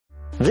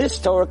This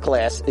Torah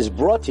class is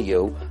brought to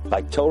you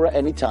by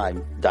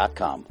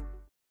TorahAnytime.com.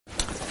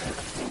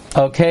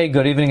 Okay,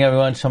 good evening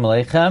everyone. Shalom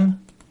Aleichem.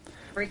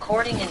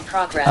 Recording in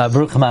progress.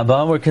 Baruch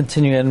Haba. We're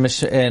continuing in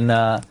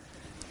Daf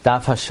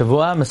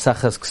HaShavua,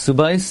 Maseches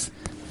Kesubos,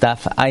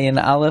 Daf Ayin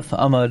Aleph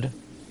Amud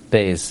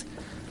Beis.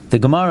 The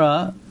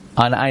Gemara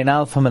on Ayin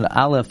Aleph Amud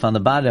Aleph on the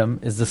bottom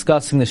is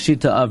discussing the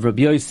Shita of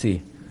Rabbi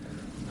Yossi.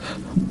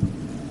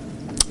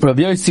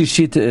 Rabbi Yossi's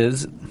Shita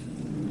is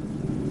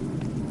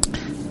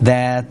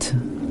that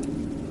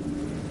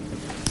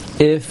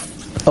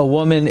if a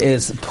woman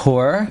is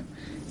poor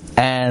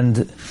and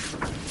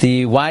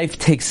the wife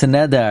takes a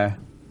neder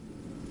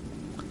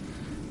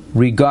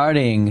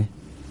regarding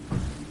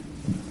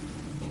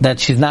that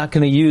she's not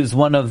going to use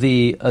one of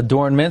the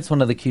adornments,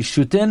 one of the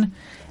kishutin,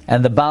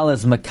 and the Baal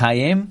is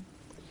makayim.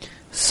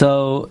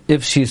 So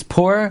if she's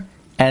poor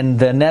and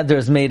the neder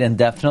is made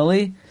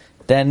indefinitely,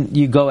 then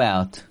you go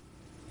out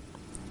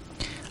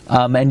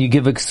and you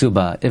give a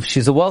ksuba. If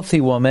she's a wealthy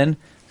woman,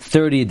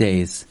 30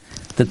 days.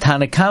 The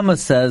Tanakama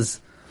says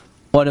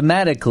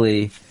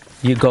automatically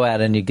you go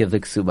out and you give the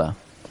ksuba.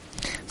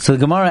 So the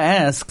Gemara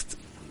asked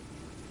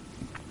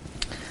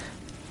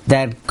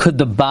that could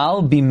the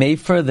Baal be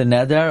mefer the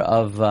neder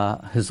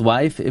of his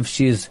wife if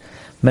she's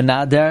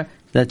menader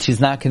that she's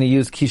not going to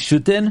use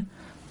kishutin,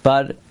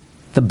 but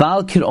the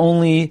Baal could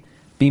only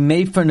be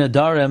mefer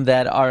nedarim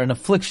that are an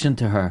affliction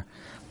to her.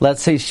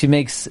 Let's say she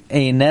makes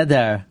a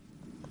neder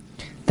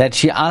that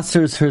she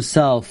asers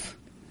herself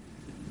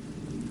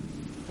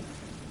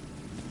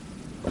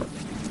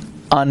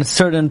on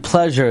certain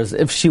pleasures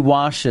if she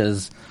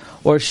washes,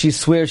 or she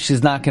swears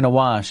she's not going to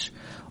wash,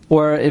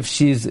 or if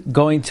she's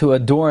going to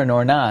adorn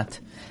or not.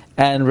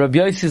 And Rabbi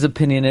Yossi's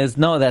opinion is,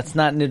 no, that's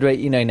not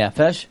Nidrei Inoi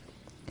Nefesh.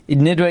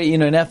 Nidrei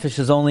Inoi Nefesh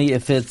is only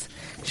if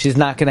she's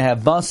not going to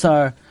have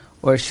basar,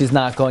 or she's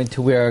not going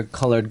to wear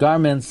colored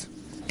garments.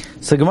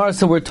 So Gemara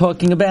said we're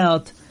talking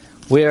about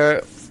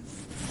where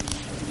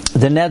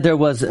the neder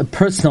was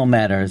personal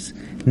matters.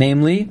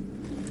 Namely,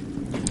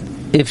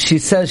 if she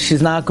says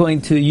she's not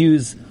going to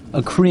use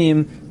a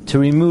cream to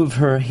remove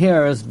her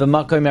hairs,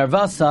 b'makom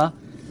ervasa,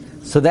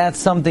 so that's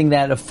something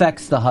that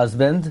affects the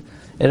husband.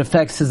 It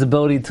affects his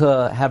ability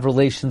to have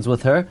relations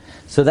with her.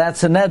 So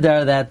that's a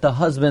neder that the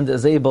husband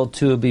is able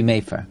to be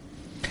mefer.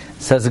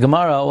 Says the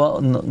Gemara, well,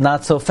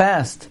 not so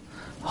fast.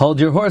 Hold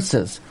your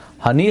horses.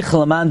 Hanich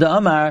l'manda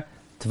amar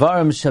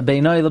tvarim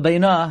shebeinoi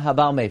lebeina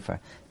habal mefer.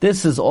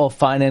 This is all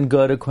fine and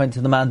good according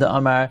to the manda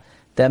amar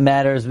that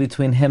matters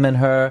between him and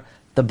her.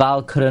 The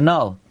Baal could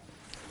annul.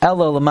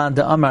 Elo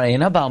l'manda amar ein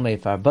habal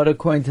mefer. But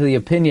according to the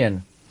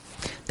opinion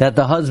that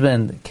the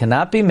husband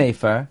cannot be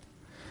mefer,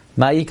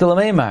 ma'ikal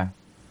meimar.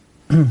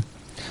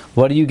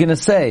 What are you going to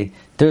say?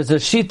 There's a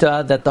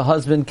shita that the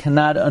husband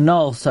cannot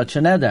annul such a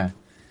neder.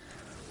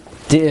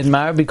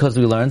 Di'idmar, because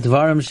we learned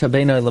dvarim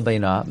shabeino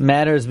lebeina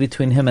matters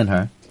between him and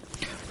her.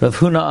 Rav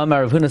Huna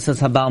Amar, Rav Huna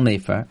says habal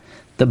mefer.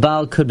 The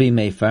Baal could be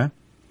mefer.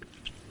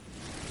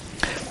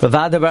 Rav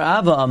Ada bar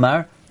Ava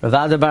Amar, Rav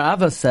Ada bar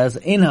Ava says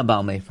ein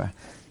habal mefer.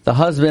 The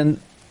husband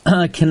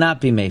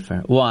cannot be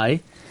mefer. Why?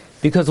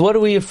 Because what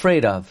are we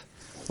afraid of?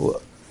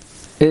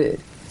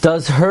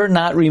 Does her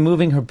not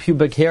removing her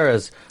pubic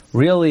hairs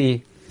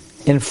really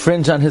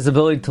infringe on his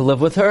ability to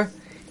live with her?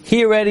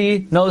 He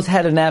already knows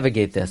how to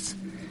navigate this.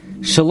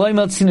 We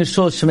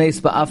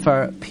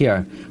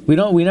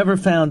never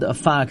found a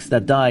fox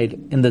that died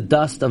in the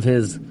dust of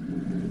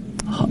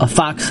a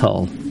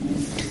foxhole.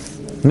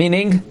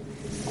 Meaning,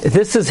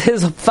 this is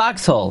his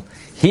foxhole.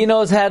 He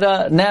knows how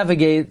to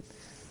navigate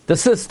the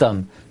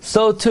system.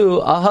 So too,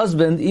 a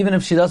husband, even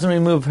if she doesn't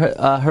remove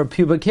her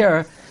pubic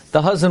hair,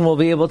 the husband will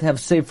be able to have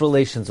safe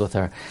relations with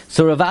her.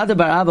 So Rav Ada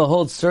bar Abba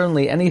holds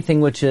certainly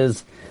anything which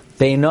is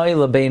beinoi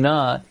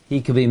lebeina, he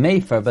could be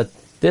mefer, but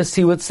this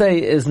he would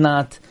say is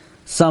not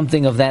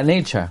something of that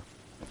nature.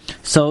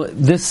 So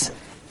this,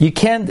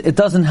 it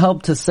doesn't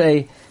help to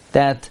say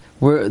that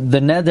the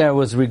neder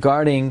was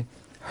regarding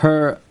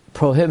her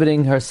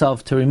prohibiting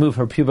herself to remove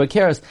her pubic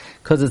hairs,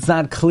 because it's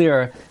not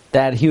clear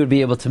that he would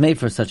be able to make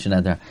for such a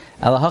neder.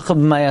 Alahachab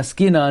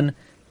mayaskinan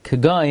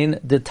kagain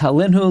de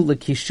talinhu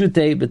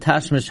lekishute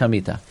betashmish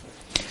hamita,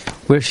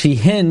 where she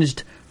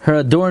hinged her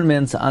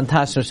adornments on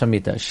tashmish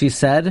hamita. She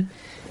said,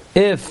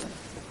 if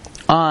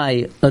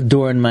I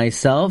adorn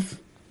myself,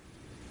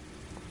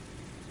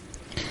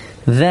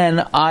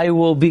 then I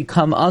will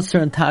become Aser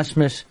and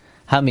Tashmish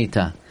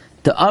Hamita.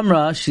 The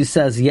Amra, she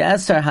says,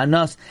 Yeser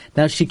Hanas.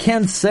 Now she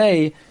can't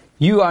say,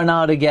 you are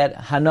now to get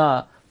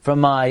Hana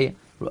from my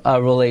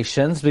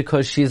relations,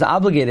 because she's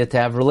obligated to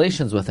have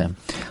relations with him.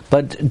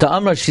 But the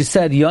Amra, she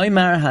said,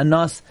 Yoimar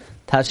Hanas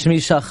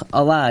Tashmishach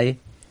Alai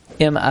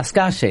Im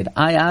Askashed.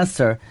 I asked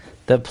her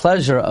the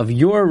pleasure of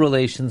your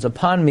relations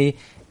upon me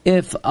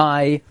if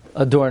I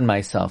adorn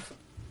myself.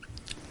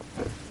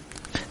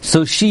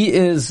 So she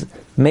is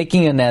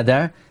making a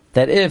neder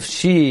that if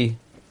she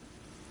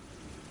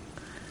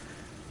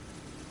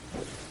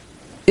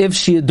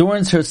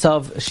adorns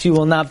herself, she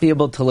will not be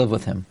able to live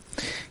with him.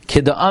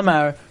 Kida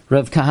Amar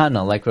Rav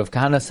Kahana, like Rav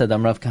Kahana said,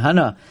 Rav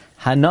Kahana,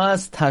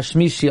 Hanas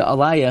Tashmishi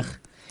Alayach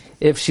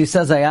if she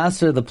says, I asked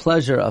her the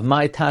pleasure of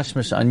my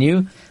tashmish on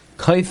you,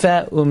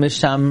 koife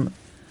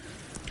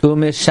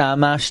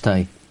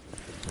umishamashtai.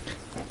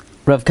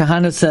 Rav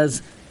Kahana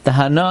says, the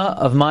hana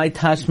of my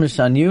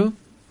tashmish on you,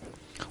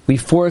 we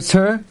force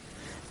her,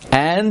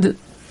 and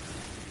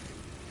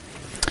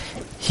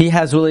he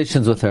has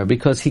relations with her,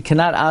 because he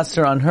cannot ask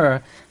her on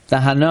her the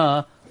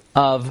hana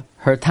of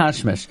her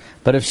tashmish.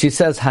 But if she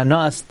says,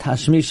 hanas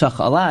tashmishach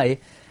alai,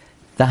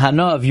 the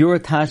hana of your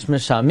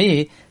tashmish on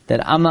me,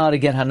 that I'm not allowed to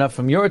get hana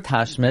from your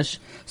tashmish,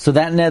 so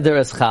that neder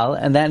is chal,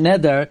 and that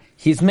neder,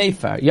 he's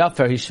mefer.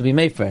 Yafer, he should be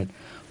mefer.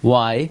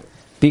 Why?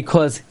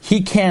 Because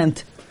he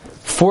can't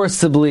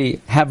forcibly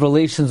have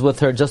relations with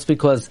her just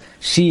because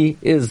she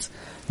is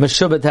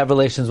meshubah to have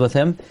relations with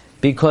him,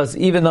 because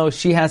even though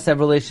she has to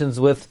have relations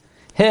with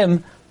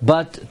him,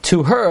 but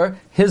to her,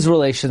 his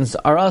relations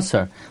are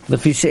asur.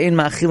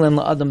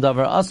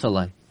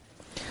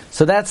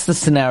 So that's the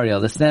scenario.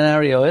 The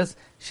scenario is,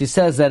 she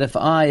says that if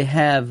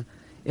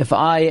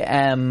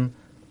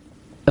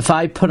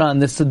I put on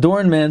this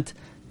adornment,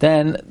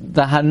 then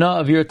the hana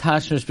of your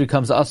tashmish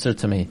becomes asur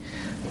to me.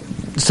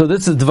 So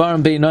this is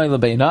dvarim beinai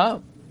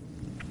lebeina,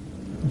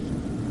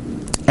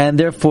 and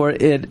therefore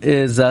it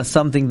is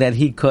something that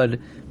he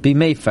could be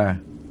mefer.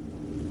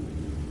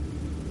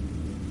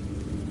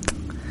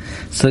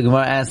 So the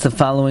Gemara asks the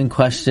following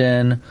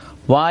question: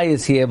 why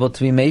is he able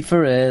to be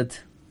mefer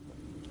it?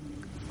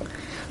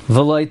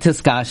 V'loi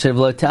tiskasher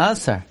v'loi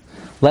te'aser.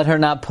 Let her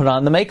not put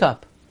on the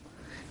makeup.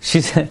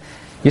 You're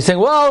saying,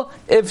 well,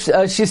 if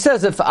she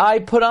says, if I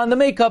put on the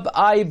makeup,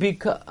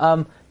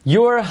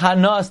 your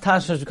hanas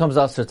tashmish becomes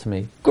asur to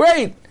me.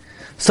 Great.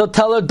 So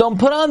tell her, don't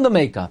put on the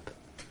makeup.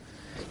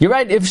 You're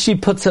right, if she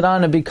puts it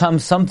on, it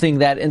becomes something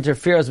that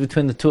interferes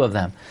between the two of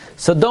them.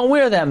 So don't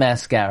wear that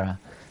mascara.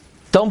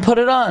 Don't put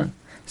it on.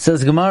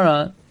 Says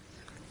Gemara,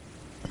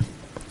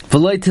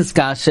 V'loi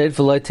tiskashet,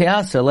 v'loi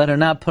te'aser. Let her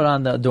not put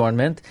on the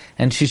adornment,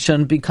 and she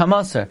shouldn't become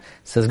asur.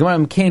 Says Gemara,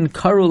 Mkein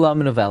karu la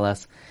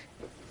minuvelas.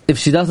 If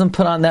she doesn't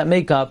put on that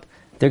makeup,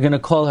 they're going to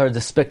call her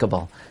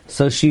despicable.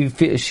 So she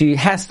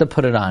has to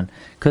put it on,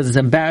 because it's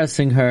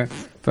embarrassing her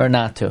for her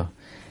not to.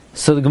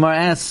 So the Gemara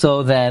asks,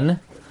 so then,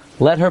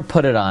 let her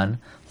put it on,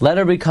 let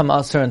her become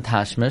asur and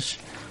tashmish.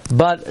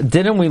 But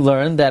didn't we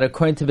learn that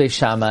according to Beis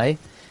Shammai,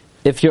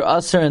 if you're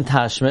asur and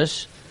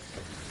tashmish,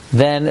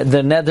 then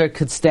the neder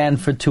could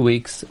stand for 2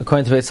 weeks,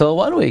 according to Beis Hillel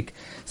 1 week.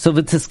 So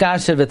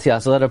v'tiskasher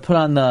v'tiyas, let her put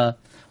on the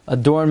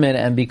adornment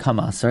and become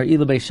asur.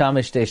 Ilu Beis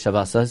Shammai shtei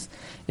shabbosas.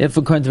 If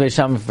according to Beis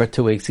Shammai for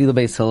 2 weeks, Ilu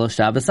Beis Hillel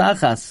shabbos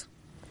achas.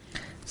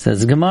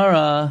 Says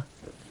Gemara,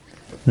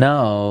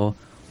 no.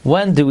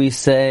 When do we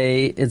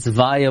say it's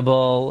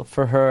viable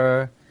for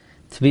her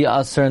to be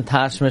asur and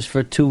tashmish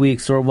for 2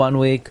 weeks or 1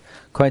 week,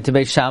 according to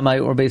Beis Shammai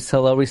or Beis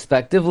Hillel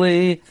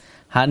respectively?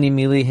 Hani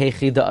mili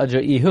hechi da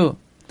ajar ihu.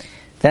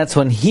 That's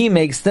when he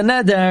makes the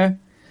neder,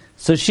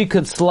 so she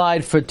could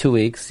slide for 2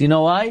 weeks. You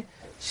know why?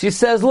 She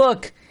says,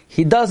 look,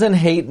 he doesn't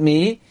hate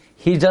me,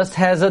 he just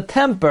has a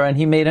temper, and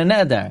he made a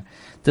neder.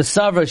 The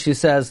Savra, she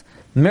says,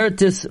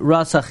 Mirtis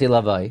rasachi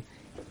lavai.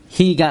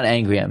 He got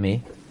angry at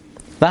me.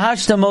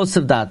 V'hashta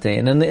mosav date,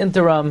 and in the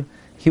interim,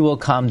 he will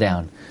calm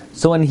down.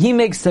 So when he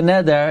makes the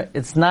neder,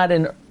 it's not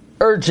an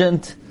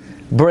urgent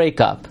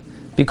breakup,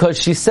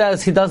 because she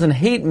says he doesn't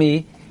hate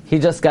me, he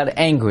just got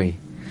angry.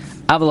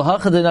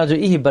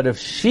 But if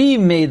she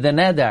made the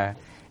neder,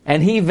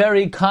 and he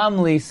very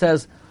calmly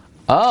says,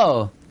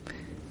 oh,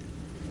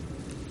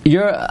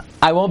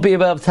 I won't be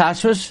able to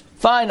tashmish?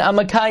 Fine, I'm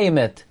makayim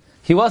it.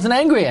 He wasn't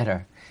angry at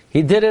her.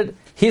 He did it,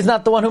 he's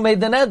not the one who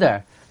made the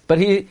neder. But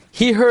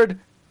he heard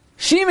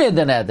she made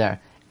the neder,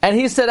 and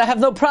he said, I have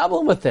no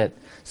problem with it.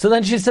 So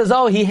then she says,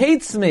 oh, he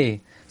hates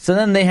me. So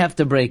then they have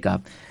to break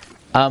up.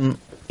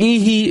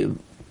 Ihi,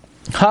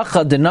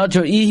 hacha de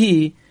nadro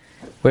ihi,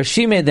 where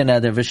she made the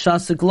neder,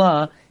 v'shasik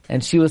la,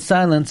 and she was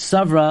silent,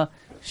 savra,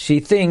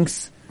 she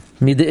thinks,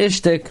 mida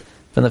ishtik,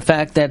 from the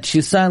fact that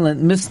she's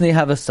silent, misni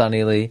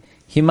havasanili,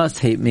 he must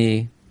hate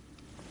me.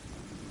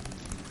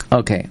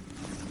 Okay.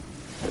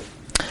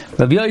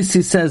 Rabbi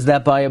Yossi says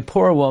that by a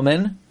poor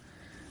woman,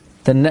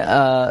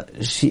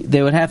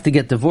 they would have to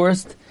get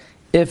divorced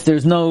if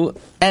there's no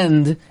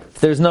end, if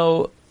there's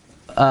no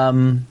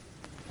time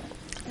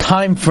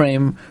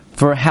frame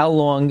for how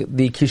long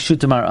the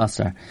kishutim are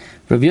asar.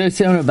 Rabbi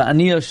Yossi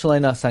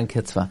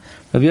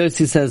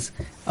says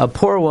a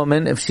poor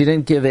woman, if she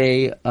didn't give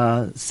a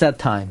set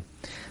time,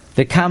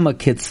 the kama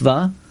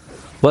kitzva,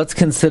 what's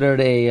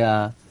considered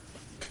a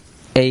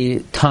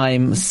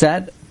time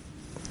set?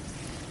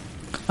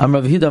 A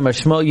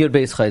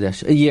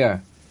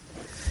year.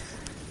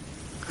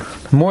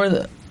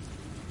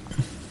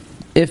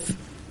 If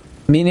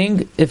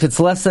it's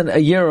less than a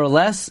year or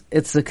less,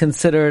 it's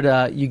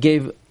considered you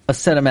gave a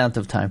set amount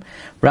of time.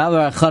 10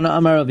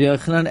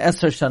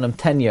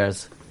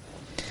 years.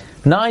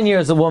 9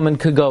 years a woman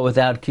could go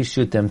without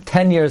kishutim.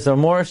 10 years or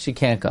more, she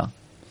can't go.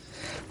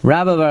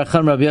 Rav Chizda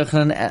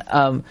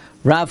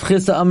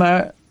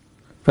Amar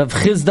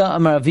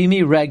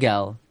Avimi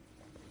Regel.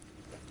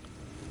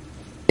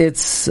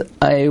 it's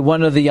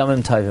one of the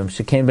Yomim Tovim.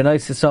 Shekain b'nai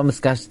Yisrael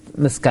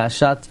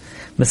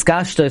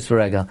miskashtos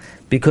v'regel,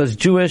 because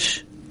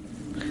Jewish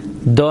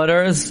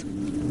daughters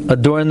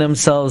adorn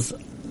themselves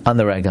on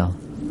the regel.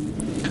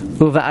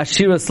 Uva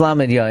ashiras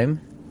lamed yom,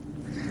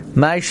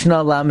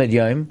 ma'ishna lamed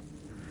yom.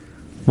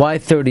 Why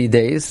 30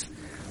 days?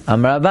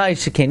 Amrabai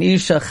shekain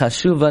isha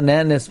chashuva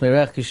nenes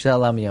merech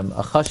yishal lam yom.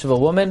 A chashuva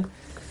woman,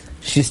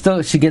 she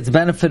gets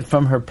benefit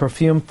from her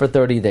perfume for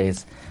 30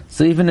 days.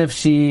 So even if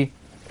she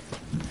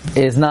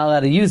is not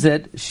allowed to use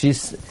it, she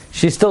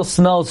still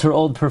smells her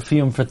old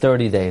perfume for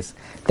 30 days.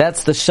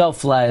 That's the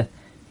shelf life.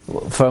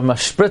 From a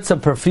spritz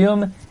of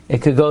perfume,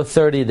 it could go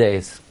 30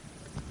 days.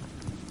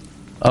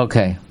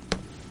 Okay.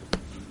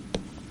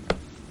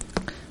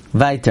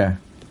 Weiter.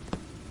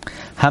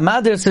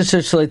 Someone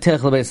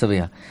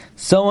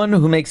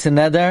who makes a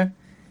neder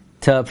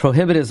to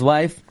prohibit his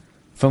wife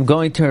from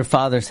going to her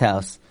father's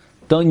house.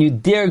 Don't you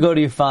dare go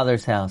to your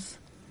father's house.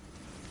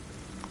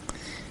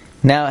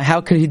 Now,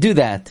 how could he do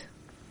that?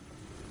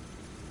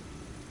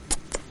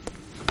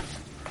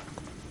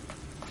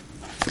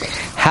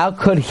 How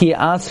could he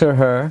ask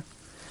her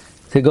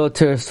to go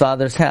to his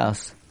father's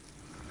house?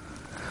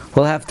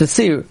 We'll have to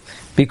see,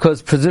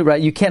 because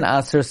right, you can't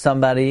ask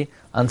somebody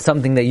on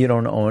something that you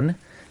don't own.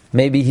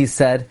 Maybe he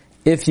said,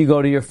 if you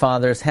go to your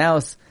father's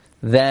house,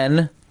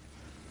 then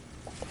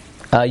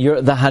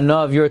the hana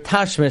of your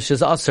tashmish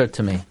is asr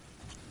to me.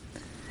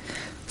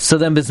 So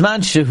then, bisman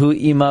shehu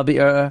ima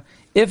bi'er,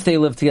 if they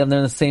live together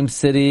in the same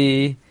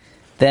city,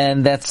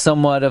 then that's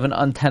somewhat of an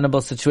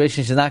untenable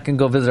situation. She's not going to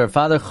go visit her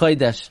father.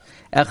 Chodesh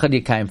echad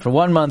yikayim. For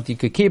 1 month, you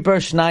could keep her.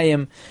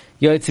 Shnayim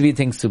yoytziv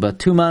yiting ksuba.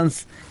 2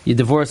 months, you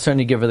divorce her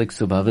and you give her the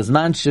ksuba.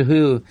 Bisman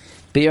shehu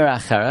bi'er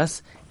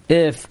acharas.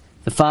 If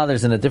the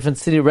father's in a different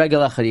city,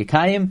 regel echad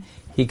yikayim,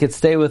 he could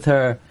stay with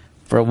her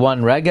for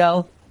 1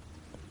 regel,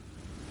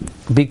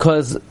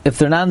 because if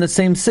they're not in the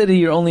same city,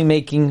 you're only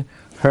making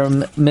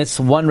her miss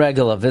 1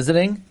 regel of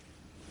visiting.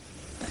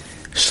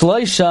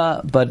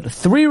 Shloisha, but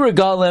 3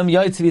 regalim,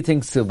 yoytziv yiting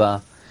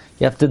ksuba.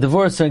 You have to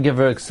divorce her and give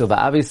her a ksuba.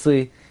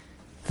 Obviously,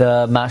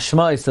 the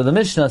mashmai, so the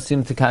Mishnah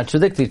seem to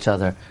contradict each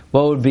other.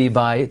 What would be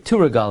by 2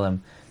 regalim?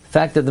 The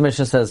fact that the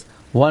Mishnah says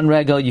 1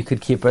 regal you could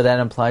keep her, that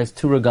implies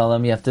 2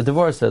 regalim you have to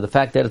divorce her. The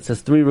fact that it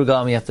says 3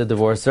 regalim you have to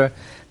divorce her,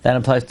 that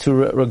implies 2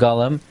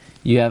 regalim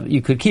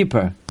you could keep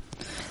her.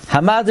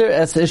 Hamader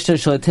es ishter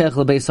shleitech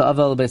lebeisa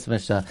aval lebeisa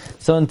Mishnah.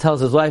 Someone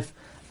tells his wife,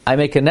 I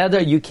make a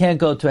neder, you can't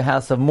go to a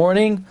house of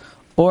mourning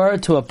or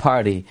to a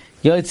party.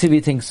 Yoytziv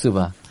yiting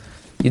ksuba.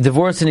 You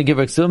divorce and you give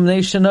her ksuba.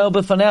 Neishano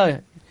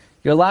b'fanei.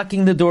 You're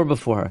locking the door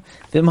before her.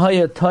 But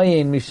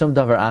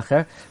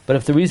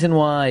if the reason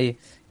why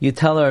you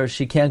tell her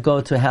she can't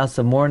go to a house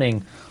of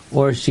mourning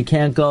or she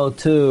can't go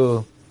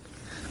to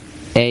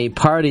a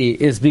party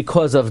is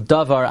because of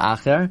davar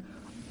acher,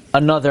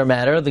 another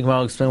matter, the Gemara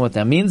will explain what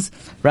that means.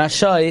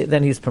 Rashai,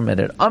 then he's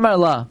permitted. Amar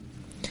la,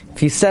 if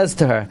he says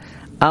to her,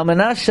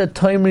 Almanasha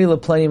toimri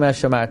leplani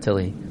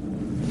mashamartali,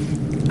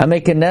 I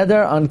make a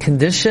neder on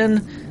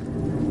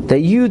condition that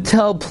you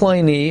tell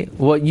Pliny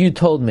what you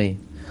told me.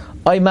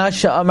 Or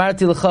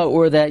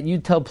that you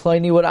tell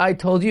Pliny what I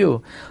told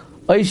you.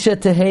 Make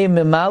a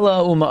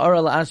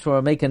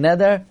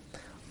neder,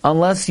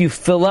 unless you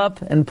fill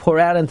up and pour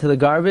out into the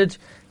garbage.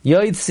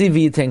 So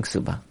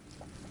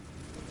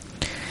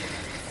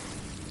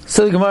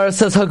the Gemara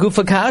says,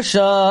 Hagufa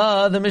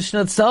Kasha, the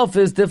Mishnah itself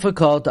is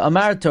difficult.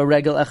 Amarto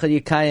regel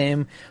echad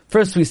yikayim.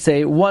 First we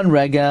say 1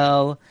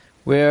 regel,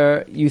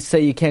 where you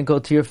say you can't go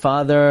to your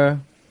father.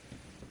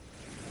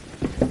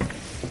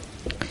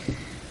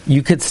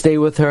 You could stay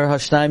with her.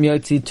 Hashnaim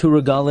yotzi 2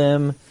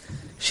 regalim.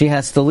 She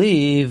has to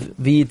leave.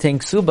 V'yiting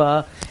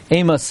ksuba.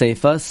 Ema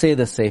seifa. Say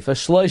the seifa.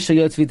 Shloisha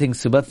yotzi v'yiting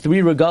ksuba.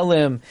 3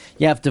 regalim.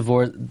 You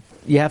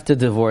have to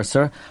divorce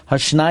her.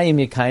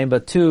 Hashnayim yikayim.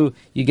 But 2,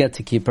 you get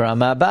to keep her.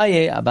 Ama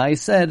Abaye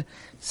said,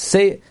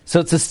 say,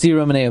 so it's a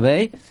stira minei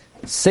Abaye.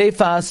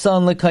 Seifa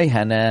asan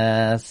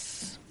l'kayhenes.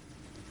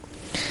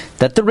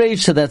 That the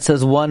reisha that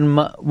says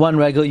 1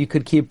 regel you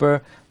could keep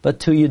her,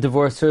 but 2 you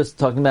divorce her, is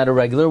talking about a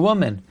regular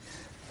woman.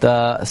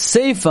 The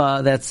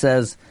seifa that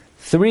says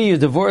 3 you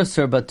divorce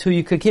her, but 2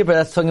 you could keep her,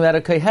 that's talking about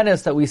a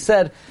kohenes that we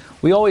said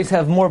we always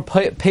have more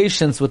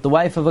patience with the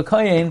wife of a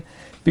kohen,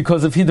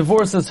 because if he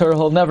divorces her,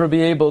 he'll never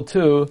be able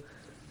to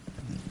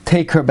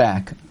take her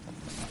back.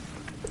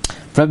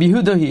 Rabbi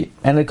Yehuda,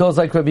 and it goes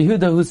like Rabbi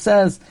Yehuda, who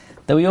says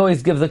that we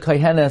always give the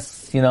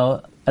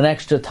kohenes, an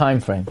extra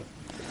time frame.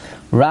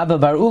 Rabba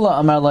Bar Ula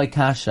Amar Loi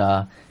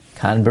Kasha,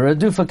 Kan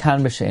Beradufa,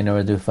 Kan B'Sheina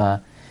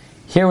Radufa.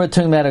 Here we're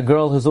talking about a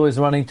girl who's always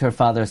running to her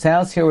father's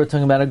house. Here we're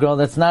talking about a girl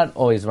that's not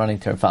always running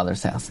to her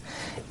father's house.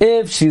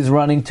 If she's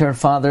running to her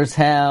father's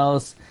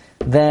house,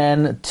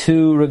 then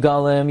 2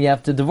 regalim, you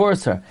have to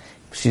divorce her.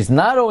 If she's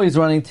not always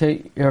running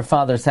to her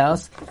father's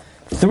house,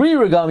 3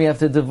 regalim, you have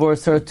to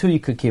divorce her, 2 you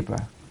could keep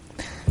her.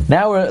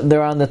 Now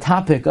they're on the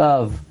topic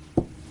of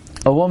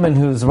a woman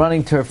who's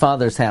running to her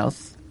father's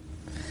house.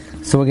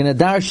 So we're going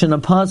to darshan a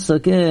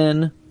pasuk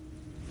in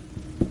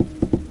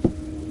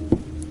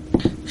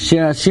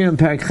Shir Hashirim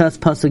Parak Ches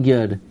Pasuk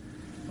Yud.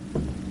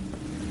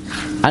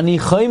 Ani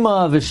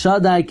chayma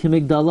v'shadai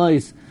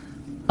k'migdalois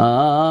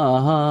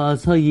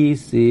az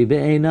hayisi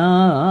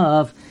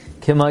be'einav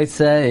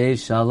k'maisei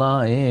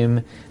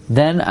shalayim.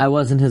 Then I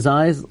was in his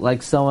eyes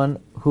like someone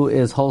who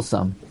is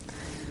wholesome.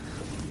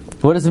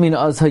 What does it mean?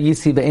 Az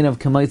hayisi be'einav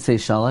k'maisei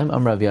shalayim.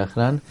 Am Rav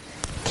Yochanan.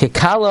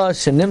 Kekala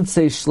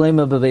shenimtzei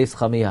shlema bebeis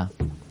chamiyah.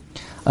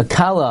 A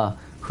kala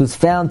who's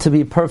found to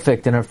be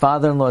perfect in her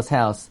father-in-law's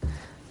house.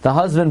 The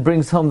husband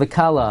brings home the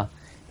kala,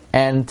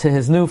 and to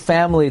his new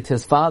family, to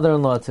his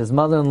father-in-law, to his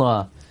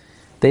mother-in-law,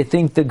 they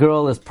think the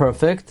girl is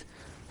perfect.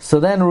 So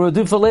then,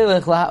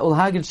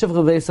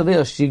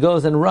 she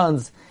goes and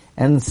runs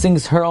and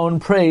sings her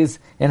own praise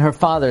in her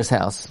father's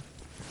house.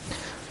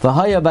 And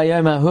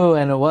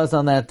it was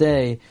on that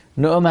day,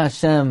 No'om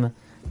Hashem,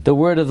 the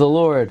word of the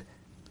Lord.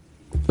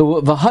 It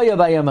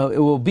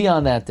will be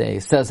on that day,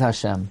 says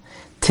Hashem.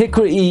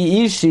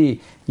 Tikri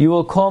ishi, you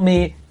will call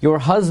me your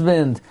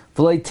husband.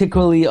 V'loi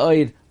tikri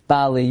oid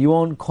bali, you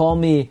won't call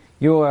me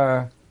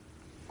your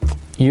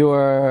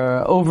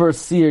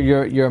overseer,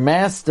 your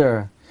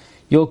master.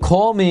 You'll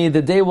call me,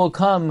 the day will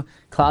come,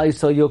 Klal,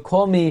 so you'll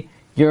call me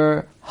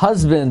your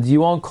husband.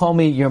 You won't call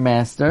me your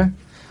master.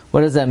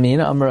 What does that mean?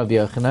 Amar Rabbi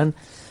Yochanan.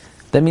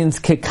 That means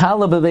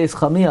kekala bebeis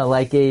chamiyah,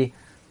 like a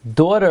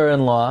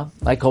daughter-in-law,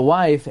 like a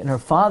wife in her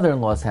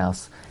father-in-law's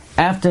house.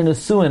 After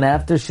Nesuin,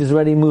 after she's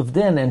already moved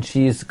in and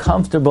she's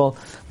comfortable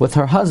with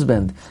her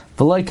husband.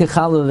 Not like a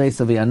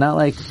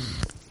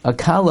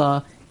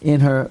kala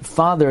in her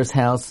father's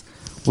house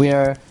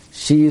where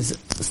she's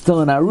still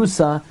an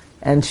arusa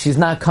and she's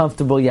not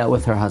comfortable yet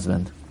with her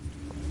husband.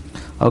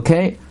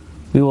 Okay?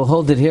 We will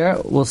hold it here.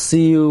 We'll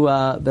see you,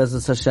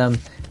 Be'ezus Hashem,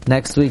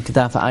 next week,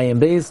 Daf Ayin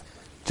Beis.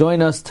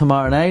 Join us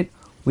tomorrow night.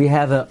 We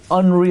have an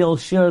unreal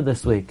shiur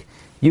this week.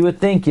 You would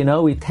think,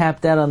 we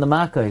tapped out on the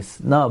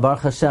Makos. No,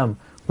 Baruch Hashem.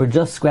 We're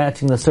just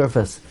scratching the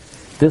surface.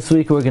 This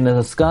week we're going to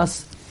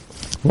discuss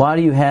why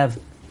do you have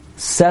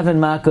 7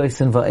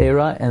 Makos in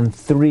Va'era and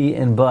 3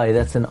 in Bai.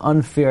 That's an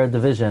unfair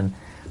division.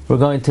 We're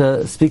going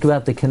to speak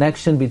about the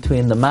connection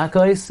between the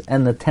Makos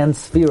and the 10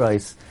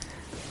 Spheros.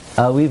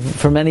 We've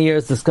for many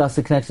years discussed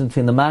the connection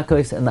between the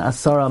Makos and the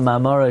Asara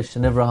Ma'amora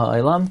Shenivra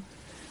Ha'olam.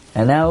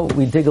 And now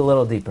we dig a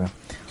little deeper.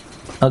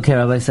 Okay,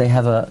 Rabbi, say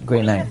have a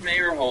great night. What does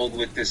Meir hold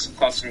with this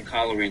Chas and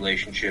Kala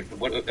relationship?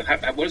 What is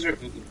her, was her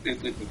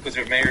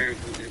Meir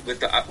with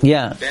the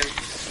yeah. Ben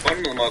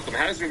Malcolm?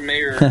 How does her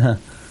Meir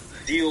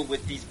deal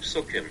with these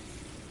psukim?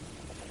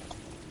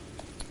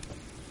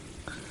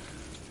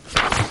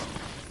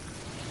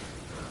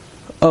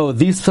 Oh,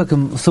 these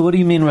psukim. So what do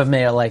you mean, Rav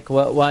Meir? Like,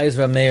 why is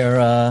Rav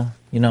Meir,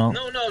 No.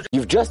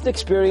 You've just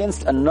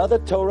experienced another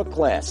Torah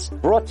class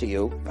brought to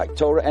you by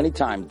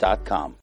TorahAnytime.com.